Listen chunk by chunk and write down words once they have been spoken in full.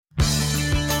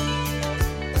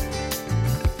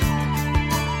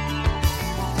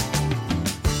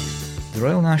The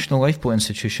Royal National Lifeboat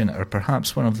Institution are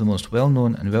perhaps one of the most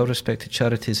well-known and well-respected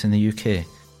charities in the UK.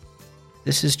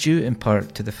 This is due in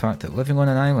part to the fact that living on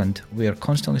an island, we are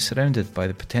constantly surrounded by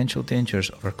the potential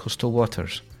dangers of our coastal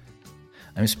waters.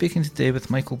 I'm speaking today with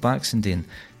Michael Baxendine,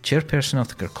 chairperson of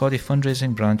the Kirkcaldy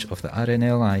fundraising branch of the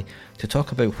RNLI, to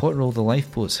talk about what role the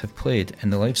lifeboats have played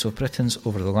in the lives of Britons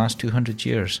over the last 200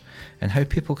 years and how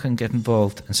people can get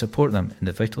involved and support them in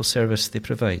the vital service they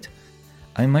provide.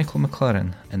 I'm Michael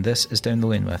McLaren, and this is Down the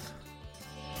Lane With.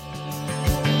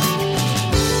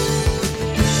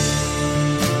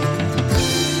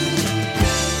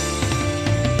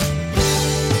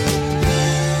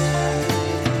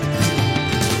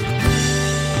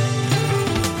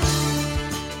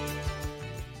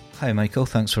 Hi Michael,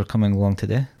 thanks for coming along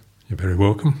today. You're very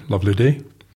welcome. Lovely day.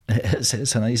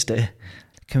 It's a nice day.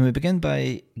 Can we begin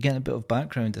by getting a bit of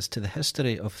background as to the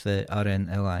history of the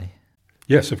RNLI?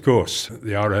 Yes, of course.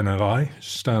 The RNLI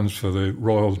stands for the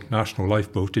Royal National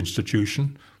Lifeboat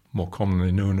Institution, more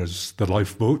commonly known as the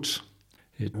Lifeboats.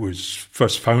 It was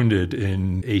first founded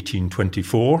in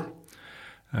 1824,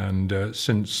 and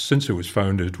since it was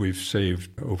founded, we've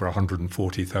saved over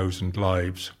 140,000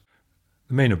 lives.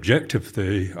 The main objective of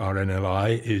the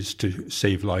RNLI is to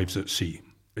save lives at sea.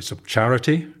 It's a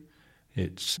charity.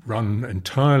 It's run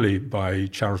entirely by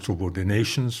charitable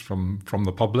donations from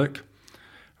the public.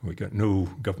 We get no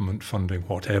government funding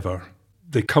whatever.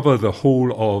 They cover the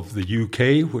whole of the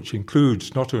UK, which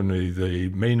includes not only the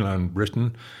mainland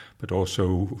Britain, but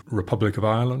also Republic of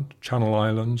Ireland, Channel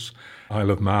Islands, Isle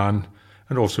of Man,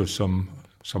 and also some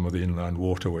of the inland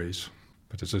waterways.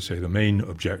 But as I say, the main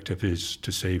objective is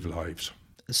to save lives.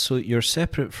 So you're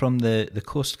separate from the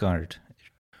Coast Guard?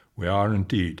 We are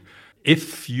indeed.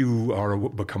 If you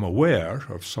become aware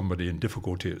of somebody in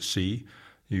difficulty at sea,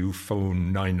 you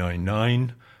phone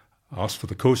 999, ask for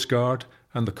the Coast Guard,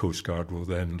 and the Coast Guard will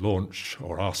then launch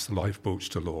or ask the lifeboats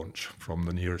to launch from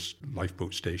the nearest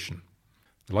lifeboat station.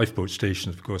 The lifeboat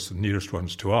stations, of course, the nearest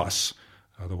ones to us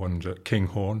are the ones at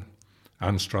Kinghorn,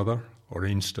 Anstruther or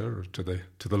Ainster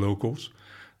to the locals.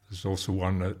 There's also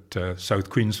one at South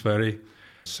Queensferry,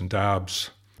 St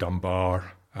Abbs,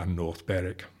 Dunbar and North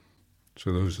Berwick.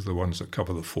 So those are the ones that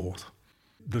cover the Forth.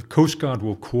 The Coast Guard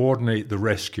will coordinate the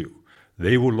rescue.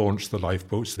 They will launch the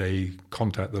lifeboats. They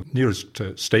contact the nearest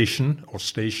station or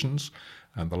stations,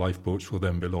 and the lifeboats will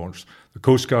then be launched. The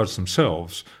Coast Guards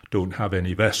themselves don't have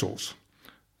any vessels.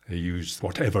 They use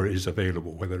whatever is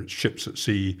available, whether it's ships at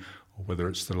sea or whether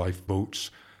it's the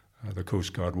lifeboats. The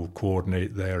Coast Guard will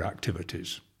coordinate their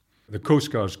activities. The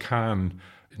Coast Guards can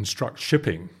instruct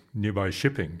nearby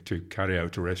shipping, to carry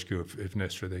out a rescue if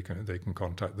necessary. They can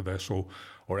contact the vessel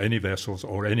or any vessels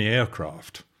or any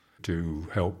aircraft to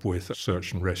help with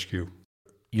search and rescue.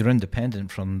 You're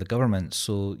independent from the government,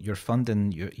 so your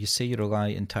funding, you say you rely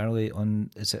entirely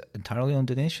on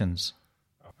donations?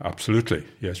 Absolutely,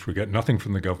 yes. We get nothing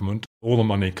from the government. All the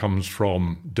money comes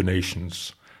from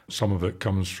donations. Some of it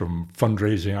comes from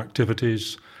fundraising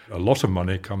activities. A lot of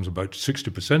money comes, about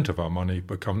 60% of our money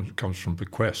comes from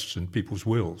bequests and people's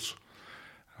wills.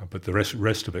 But the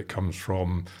rest of it comes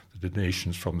from the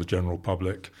donations from the general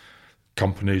public.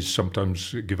 Companies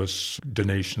sometimes give us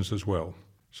donations as well.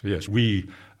 So yes, we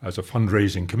as a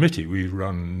fundraising committee, we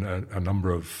run a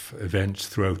number of events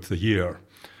throughout the year.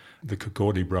 The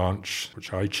Kirkcaldy branch,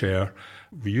 which I chair,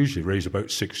 we usually raise about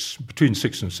between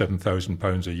 £6,000 and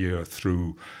 £7,000 a year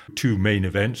through two main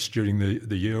events during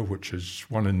the year, which is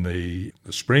one in the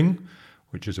spring,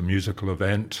 which is a musical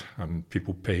event, and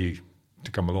people pay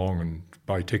to come along and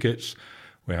buy tickets.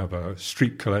 We have a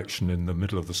street collection in the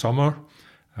middle of the summer,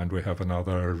 and we have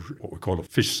another, what we call a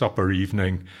fish supper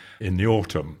evening in the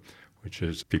autumn, which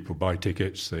is people buy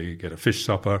tickets, they get a fish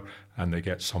supper, and they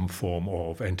get some form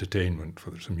of entertainment,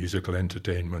 whether it's a musical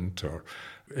entertainment or,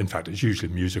 in fact, it's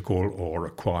usually musical or a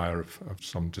choir of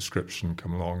some description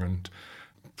come along and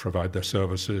provide their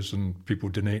services, and people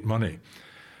donate money.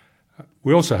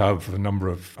 We also have a number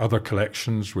of other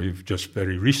collections. We've just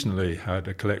very recently had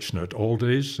a collection at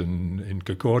Aldays in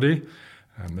Kirkcaldy,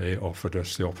 and they offered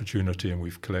us the opportunity, and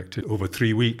we've collected over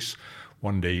 3 weeks,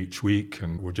 one day each week,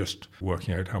 and we're just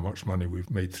working out how much money we've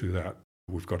made through that.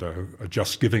 We've got a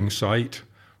Just Giving site,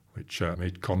 which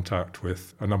made contact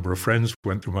with a number of friends,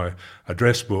 went through my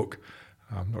address book.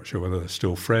 I'm not sure whether they're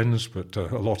still friends, but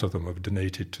a lot of them have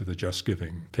donated to the Just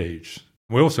Giving page.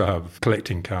 We also have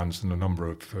collecting cans in a number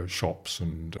of shops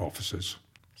and offices.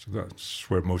 So that's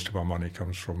where most of our money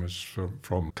comes from, is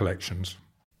from collections.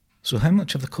 So how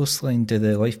much of the coastline do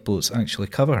the lifeboats actually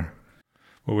cover?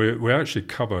 Well, we actually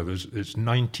cover, it's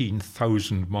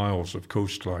 19,000 miles of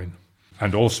coastline,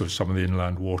 and also some of the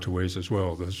inland waterways as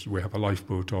well. We have a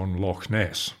lifeboat on Loch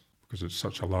Ness, because it's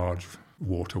such a large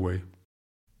waterway.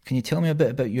 Can you tell me a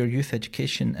bit about your youth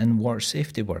education and water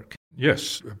safety work?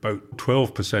 Yes, about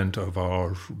 12% of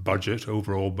our budget,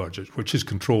 overall budget, which is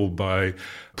controlled by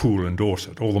Pool and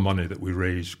Dorset. All the money that we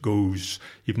raise goes,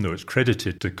 even though it's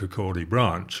credited to Kirkcaldy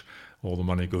branch, all the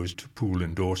money goes to Pool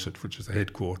and Dorset, which is the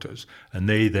headquarters, and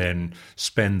they then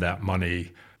spend that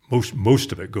money.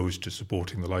 Most of it goes to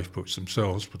supporting the lifeboats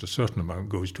themselves, but a certain amount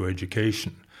goes to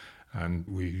education. And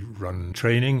we run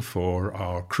training for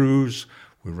our crews.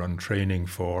 We run training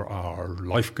for our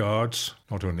lifeguards.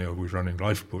 Not only are we running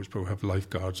lifeboats, but we have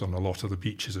lifeguards on a lot of the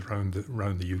beaches around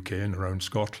the UK and around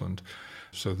Scotland.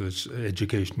 So there's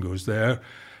education goes there.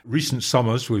 Recent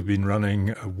summers, we've been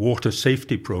running a water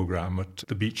safety programme at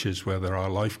the beaches where there are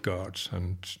lifeguards,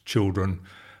 and children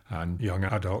and young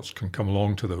adults can come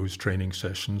along to those training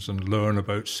sessions and learn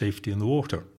about safety in the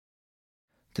water.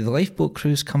 Do the lifeboat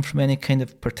crews come from any kind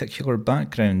of particular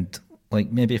background,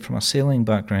 like maybe from a sailing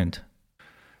background?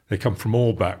 They come from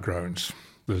all backgrounds.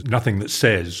 There's nothing that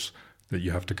says that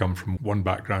you have to come from one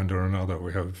background or another.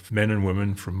 We have men and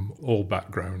women from all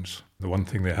backgrounds. The one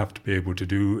thing they have to be able to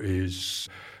do is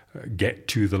get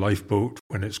to the lifeboat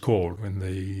when it's called. When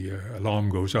the alarm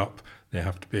goes up, they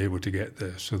have to be able to get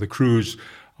there. So the crews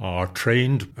are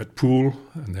trained at Pool,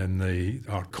 and then they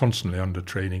are constantly under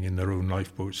training in their own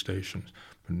lifeboat stations.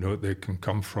 But no, they can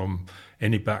come from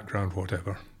any background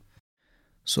whatever.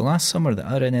 So last summer, the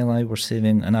RNLI were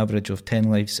saving an average of 10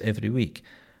 lives every week.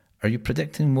 Are you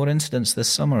predicting more incidents this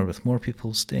summer with more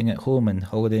people staying at home and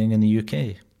holidaying in the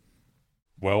UK?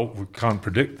 Well, we can't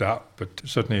predict that, but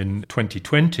certainly in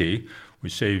 2020, we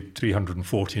saved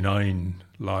 349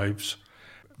 lives.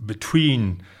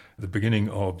 Between the beginning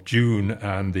of June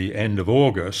and the end of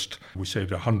August, we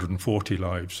saved 140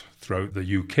 lives throughout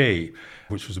the UK,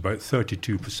 which was about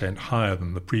 32% higher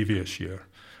than the previous year.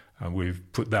 And we've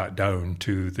put that down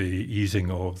to the easing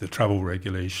of the travel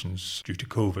regulations due to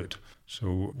COVID.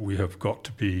 So we have got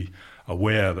to be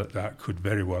aware that that could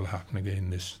very well happen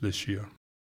again this year.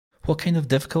 What kind of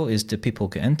difficulties do people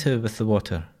get into with the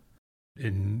water?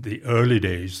 In the early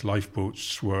days,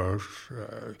 lifeboats were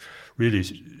really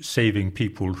saving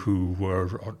people who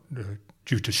were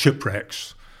due to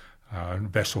shipwrecks,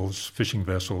 vessels, fishing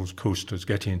vessels, coasters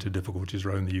getting into difficulties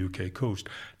around the UK coast.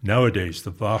 Nowadays,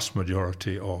 the vast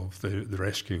majority of the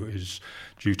rescue is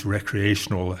due to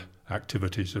recreational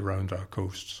activities around our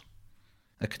coasts.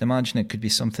 I can imagine it could be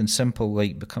something simple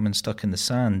like becoming stuck in the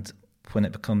sand when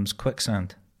it becomes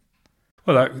quicksand.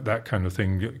 Well, that kind of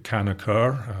thing can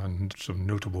occur, and some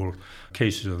notable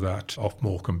cases of that off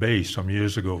Morecambe Bay some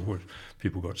years ago where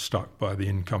people got stuck by the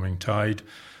incoming tide.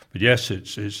 But yes,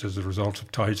 it's as a result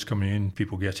of tides coming in,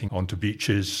 people getting onto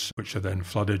beaches which are then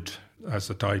flooded as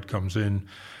the tide comes in,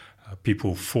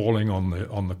 people falling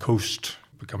on the coast,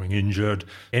 becoming injured.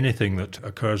 Anything that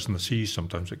occurs in the sea,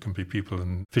 sometimes it can be people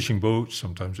in fishing boats,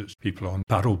 sometimes it's people on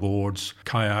paddle boards,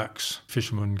 kayaks,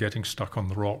 fishermen getting stuck on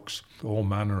the rocks, all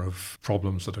manner of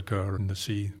problems that occur in the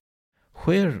sea.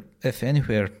 Where, if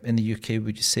anywhere, in the UK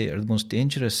would you say are the most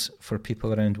dangerous for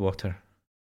people around water?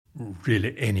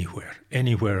 Really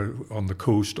anywhere on the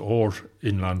coast or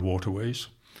inland waterways.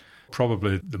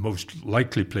 Probably the most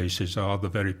likely places are the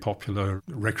very popular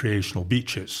recreational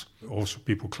beaches. Also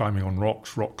people climbing on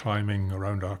rocks, rock climbing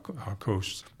around our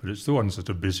coasts. But it's the ones that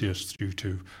are busiest due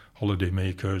to holiday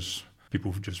makers,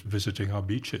 people just visiting our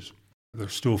beaches.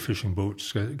 There's still fishing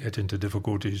boats get into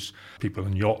difficulties. People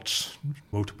in yachts,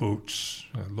 motorboats,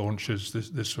 launches,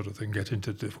 this sort of thing get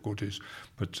into difficulties.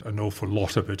 But an awful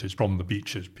lot of it is from the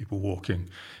beaches, people walking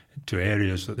to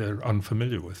areas that they're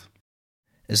unfamiliar with.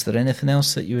 Is there anything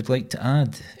else that you would like to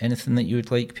add? Anything that you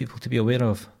would like people to be aware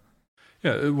of?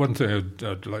 Yeah, one thing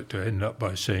I'd like to end up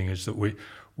by saying is that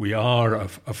we are a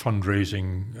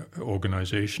fundraising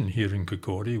organisation here in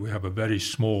Kirkcaldy. We have a very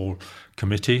small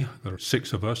committee. There are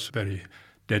 6 of us, very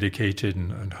dedicated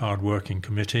and hard-working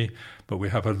committee, but we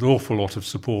have an awful lot of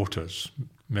supporters,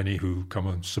 many who come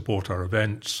and support our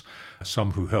events,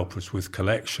 some who help us with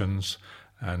collections,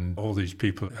 and all these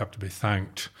people have to be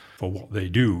thanked for what they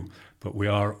do. But we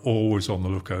are always on the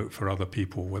lookout for other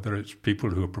people, whether it's people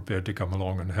who are prepared to come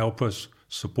along and help us,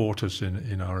 support us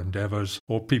in our endeavours,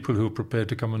 or people who are prepared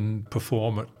to come and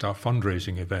perform at our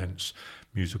fundraising events,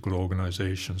 musical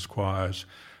organisations, choirs.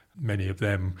 Many of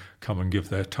them come and give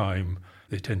their time.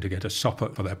 They tend to get a supper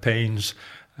for their pains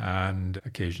and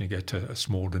occasionally get a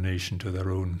small donation to their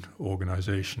own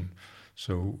organisation.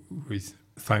 So we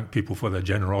thank people for their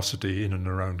generosity in and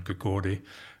around Kirkcaldy,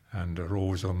 and are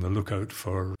always on the lookout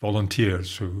for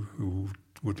volunteers who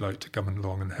would like to come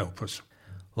along and help us.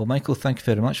 Well, Michael, thank you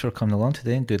very much for coming along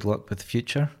today, and good luck with the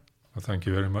future. Well, thank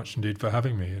you very much indeed for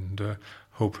having me, and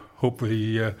hope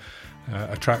we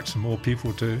attract some more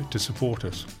people to support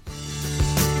us.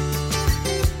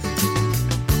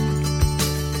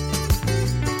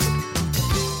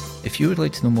 If you would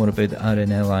like to know more about the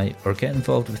RNLI or get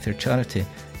involved with your charity,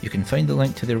 you can find the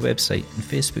link to their website and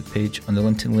Facebook page on the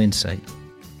Linton Lane site.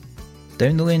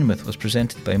 Down the Lane With was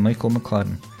presented by Michael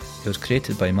McLaren. It was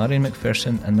created by Marion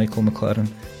McPherson and Michael McLaren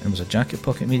and was a Jacket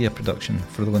Pocket Media production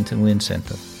for the Linton Lane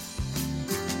Centre.